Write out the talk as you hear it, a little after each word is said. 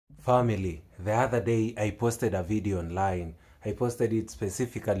Family, the other day I posted a video online. I posted it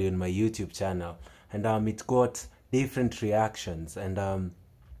specifically on my YouTube channel, and it got different reactions, and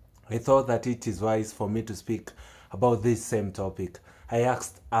I thought that it is wise for me to speak about this same topic. I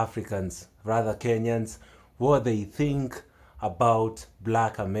asked Africans, rather Kenyans, what they think about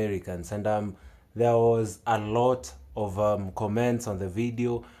black Americans, and there was a lot of comments on the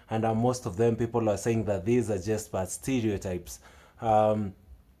video, and most of them people are saying that these are just bad stereotypes.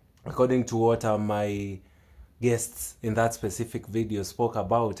 According to what my guests in that specific video spoke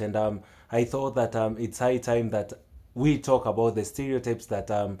about, and I thought that it's high time that we talk about the stereotypes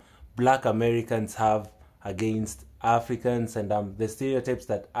that black Americans have against Africans, and the stereotypes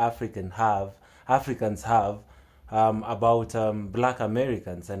that Africans have about black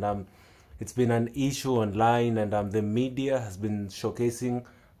Americans. And it's been an issue online, and the media has been showcasing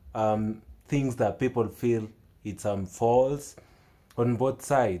things that people feel it's false on both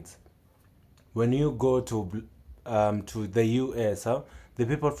sides. When you go to the US, the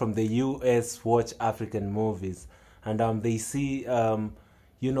people from the US watch African movies, and they see,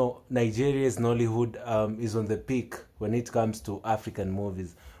 Nigeria's Nollywood is on the peak when it comes to African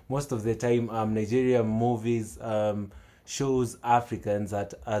movies. Most of the time, Nigerian movies shows Africans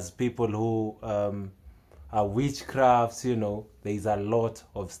as people who are witchcrafts. There is a lot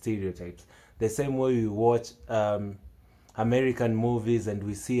of stereotypes. The same way we watch American movies and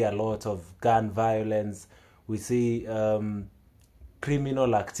we see a lot of gun violence, we see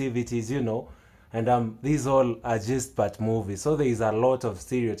criminal activities, and these all are just but movies. So there is a lot of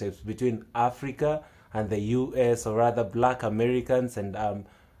stereotypes between Africa and the US, or rather black Americans and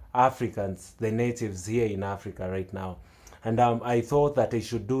Africans, the natives here in Africa right now. And I thought that I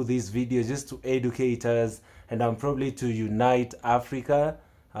should do this video just to educate us, and probably to unite Africa,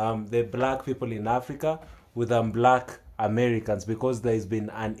 the black people in Africa, with black Americans, because there's been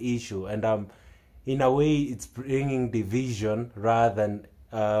an issue, and in a way it's bringing division rather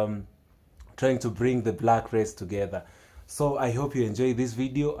than trying to bring the black race together. So I hope you enjoy this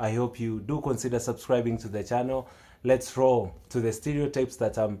video. I hope you do consider subscribing to the channel. Let's roll to the stereotypes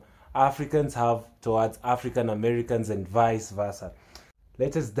that Africans have towards African Americans and vice versa.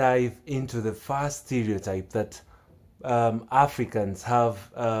 Let us dive into the first stereotype that Africans have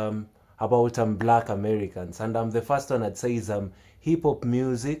about black Americans. And the first one I'd say is hip-hop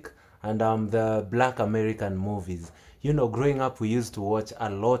music and the black American movies. Growing up we used to watch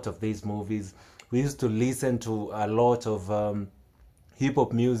a lot of these movies. We used to listen to a lot of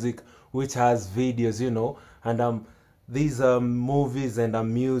hip-hop music which has videos, and these movies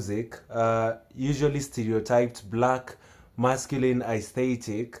and music usually stereotyped black masculine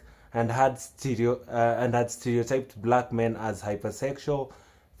aesthetic, and had stereotyped black men as hypersexual,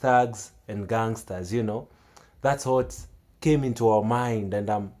 thugs and gangsters. That's what came into our mind,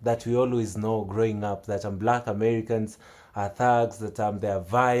 and that we always know growing up, that black Americans are thugs, that they are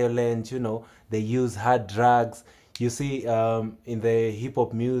violent, they use hard drugs. You see in the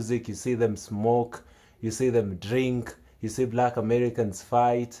hip-hop music, you see them smoke, you see them drink, you see black Americans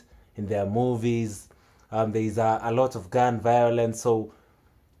fight in their movies. There is a lot of gun violence. So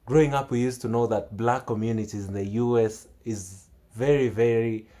growing up we used to know that black communities in the US is very,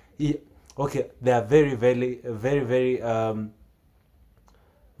 very, okay, they are very, very, very, very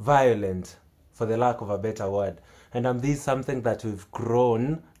violent, for the lack of a better word. And this is something that we've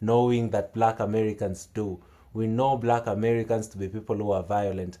grown knowing that black Americans do. We know black Americans to be people who are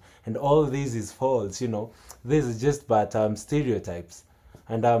violent, and all this is false. This is just but stereotypes.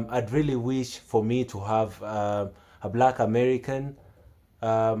 And I'd really wish for me to have a black American,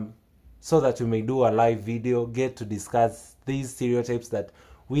 so that we may do a live video, get to discuss these stereotypes that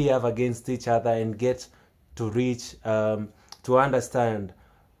we have against each other, and get to reach to understand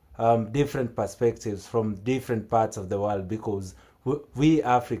different perspectives from different parts of the world, because we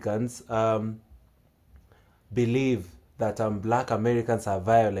Africans believe that black Americans are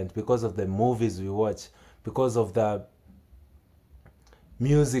violent because of the movies we watch, because of the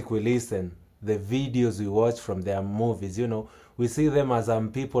music we listen, the videos we watch from their movies. We see them as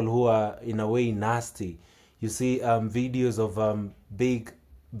people who are in a way nasty. You see videos of big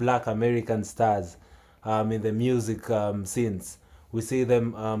black American stars in the music scenes. We see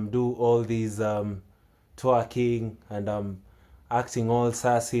them do all these twerking and acting all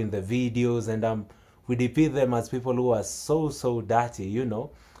sassy in the videos, and we depict them as people who are so dirty,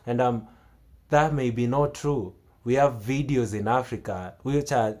 and that may be not true. We have videos in Africa which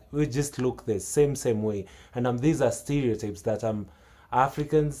just look the same way, and these are stereotypes that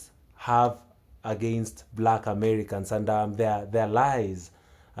Africans have against black Americans, and they're lies,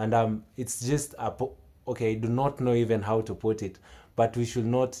 and it's just okay, I do not know even how to put it, but we should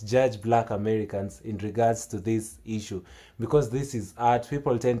not judge Black Americans in regards to this issue, because this is art.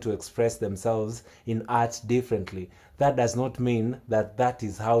 People tend to express themselves in art differently. That does not mean that that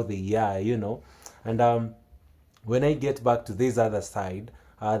is how they are, you know. And when I get back to this other side,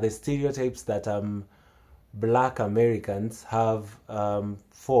 the stereotypes that Black Americans have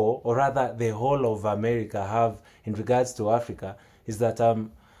for, or rather the whole of America have in regards to Africa, is that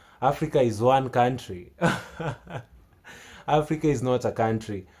Africa is one country. Africa is not a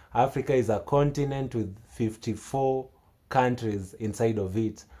country. Africa is a continent with 54 countries inside of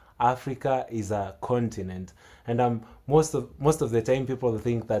it. Africa is a continent. And most of the time people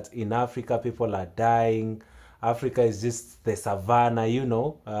think that in Africa people are dying. Africa is just the savannah, you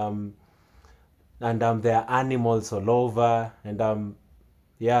know. And there are animals all over. And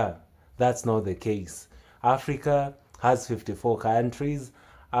yeah, that's not the case. Africa has 54 countries.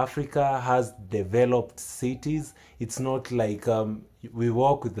 Africa has developed cities. It's not like we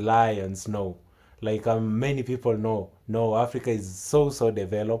walk with lions, no. Like many people know. No, Africa is so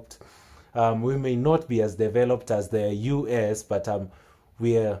developed. We may not be as developed as the US, but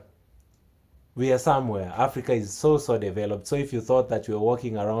we are somewhere. Africa is so developed. So if you thought that we were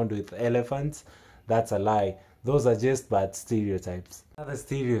walking around with elephants, that's a lie. Those are just bad stereotypes. Another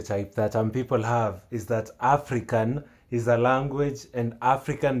stereotype that people have is that African is a language and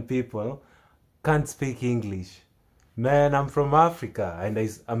African people can't speak English. Man, I'm from Africa and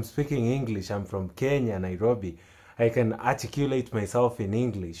I'm speaking English. I'm from Kenya, Nairobi. I can articulate myself in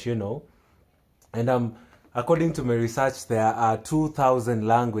English, you know. And according to my research, there are 2,000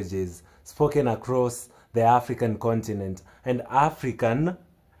 languages spoken across the African continent. And African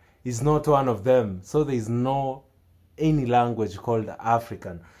is not one of them. So there is no any language called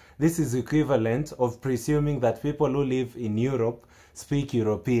African. This is equivalent of presuming that people who live in Europe speak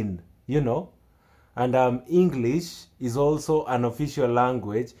European, you know. And English is also an official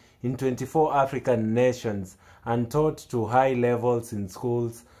language in 24 African nations and taught to high levels in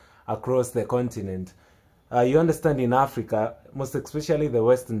schools across the continent. You understand, in Africa, most especially the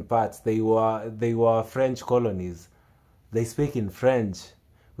western parts, they were French colonies. They speak in French.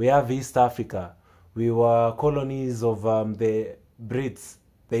 We have East Africa. We were colonies of the Brits,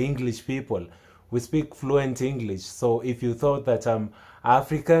 the English people. We speak fluent English. So if you thought that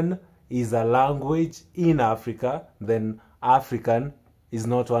African is a language in Africa, then African is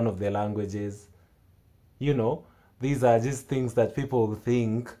not one of the languages. You know, these are just things that people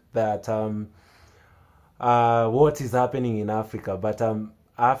think that what is happening in Africa. But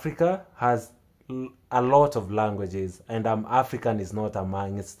Africa has a lot of languages, and African is not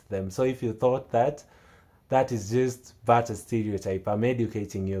amongst them. So if you thought that, that is just but a stereotype. I'm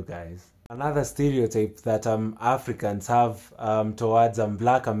educating you guys. Another stereotype that Africans have towards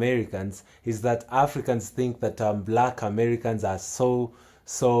Black Americans is that Africans think that Black Americans are so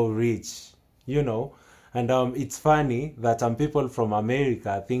rich, you know. And it's funny that people from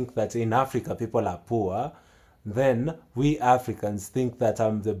America think that in Africa people are poor. Then we Africans think that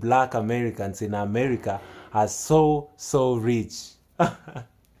the Black Americans in America are so rich.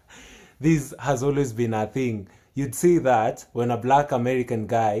 This has always been a thing. You'd see that when a Black American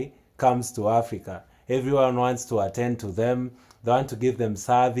guy comes to Africa, everyone wants to attend to them. They want to give them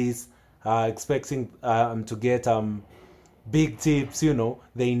service, expecting to get big tips, you know.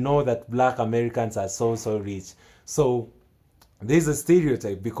 They know that Black Americans are so rich. So there's a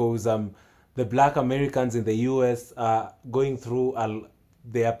stereotype because the Black Americans in the US are going through,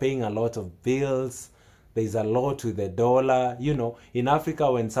 they are paying a lot of bills. There's a lot with the dollar, you know. In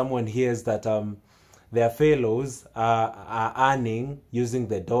Africa, when someone hears that their fellows are earning using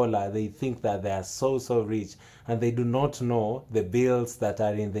the dollar, they think that they are so rich, and they do not know the bills that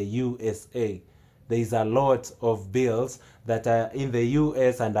are in the USA. There is a lot of bills that are in the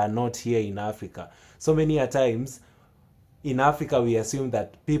US and are not here in Africa. So many a times in Africa we assume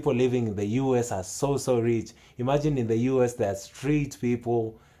that people living in the US are so rich. Imagine in the US there are street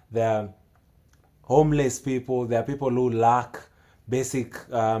people, there are homeless people, there are people who lack basic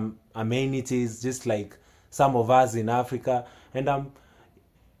amenities, just like some of us in Africa. And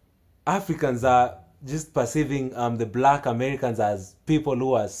Africans are just perceiving the Black Americans as people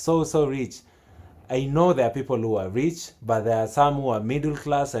who are so rich. I know there are people who are rich, but there are some who are middle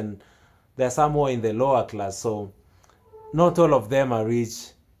class and there are some who are in the lower class. So not all of them are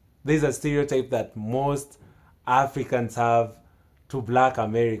rich. There's a stereotype that most Africans have to Black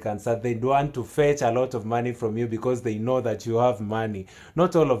Americans, that they want to fetch a lot of money from you because they know that you have money.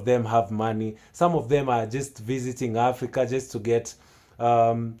 Not all of them have money. Some of them are just visiting Africa just to get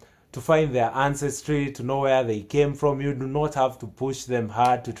to find their ancestry, to know where they came from. You do not have to push them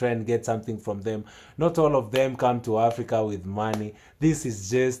hard to try and get something from them. Not all of them come to Africa with money. This is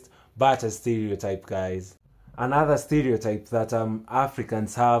just but a stereotype, guys. Another stereotype that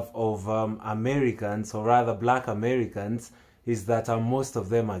Africans have of Americans, or rather black Americans, is that most of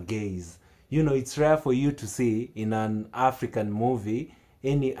them are gays. You know, it's rare for you to see in an African movie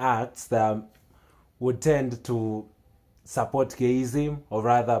any acts that would tend to support gayism, or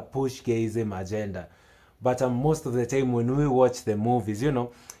rather push gayism agenda. But most of the time when we watch the movies, you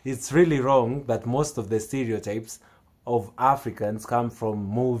know, it's really wrong that most of the stereotypes of Africans come from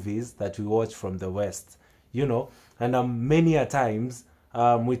movies that we watch from the West, you know. And many a times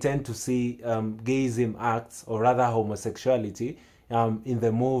we tend to see gayism acts, or rather homosexuality, in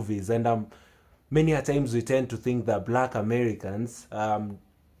the movies. And many a times we tend to think that black Americans,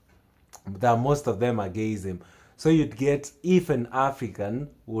 that most of them are gayism. So you'd get, if an African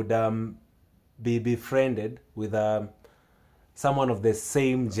would be befriended with someone of the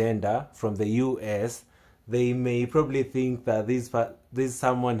same gender from the US, they may probably think that this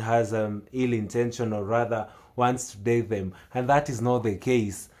someone has ill intention, or rather wants to date them. And that is not the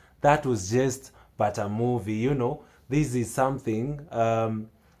case. That was just but a movie, you know. This is something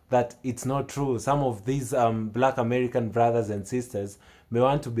that it's not true. Some of these black American brothers and sisters may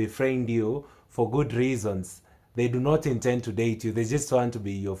want to befriend you for good reasons. They do not intend to date you. They just want to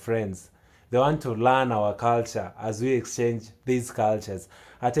be your friends. They want to learn our culture as we exchange these cultures.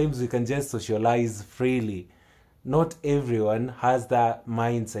 At times we can just socialize freely. Not everyone has that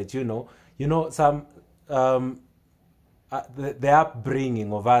mindset, you know. You know, some the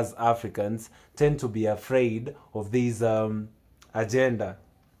upbringing of us Africans tend to be afraid of these agenda.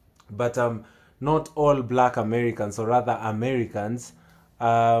 But not all black Americans, or rather Americans,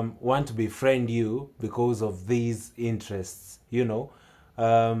 want to befriend you because of these interests, you know.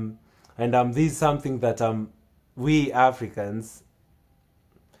 And this is something that we Africans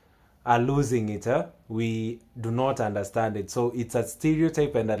are losing it. We do not understand it. So it's a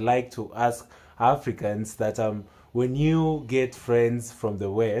stereotype, and I'd like to ask Africans that when you get friends from the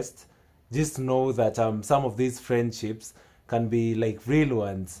West, just know that some of these friendships can be like real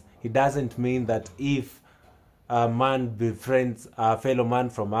ones. It doesn't mean that if a man befriends a fellow man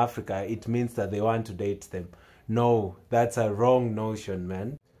from Africa, it means that they want to date them. No, that's a wrong notion,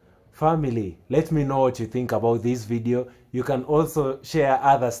 man. Family, let me know what you think about this video. You can also share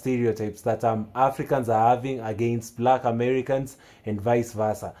other stereotypes that Africans are having against black Americans and vice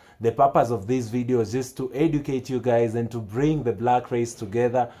versa. The purpose of this video is just to educate you guys and to bring the black race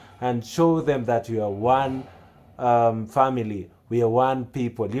together and show them that we are one family. We are one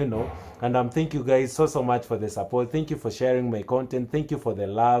people, you know. And thank you guys so much for the support. Thank you for sharing my content. Thank you for the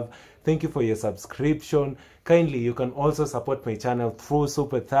love. Thank you for your subscription. Kindly, you can also support my channel through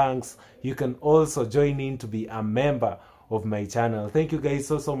super thanks. You can also join in to be a member of my channel. Thank you guys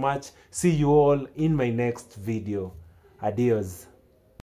so much. See you all in my next video. Adios.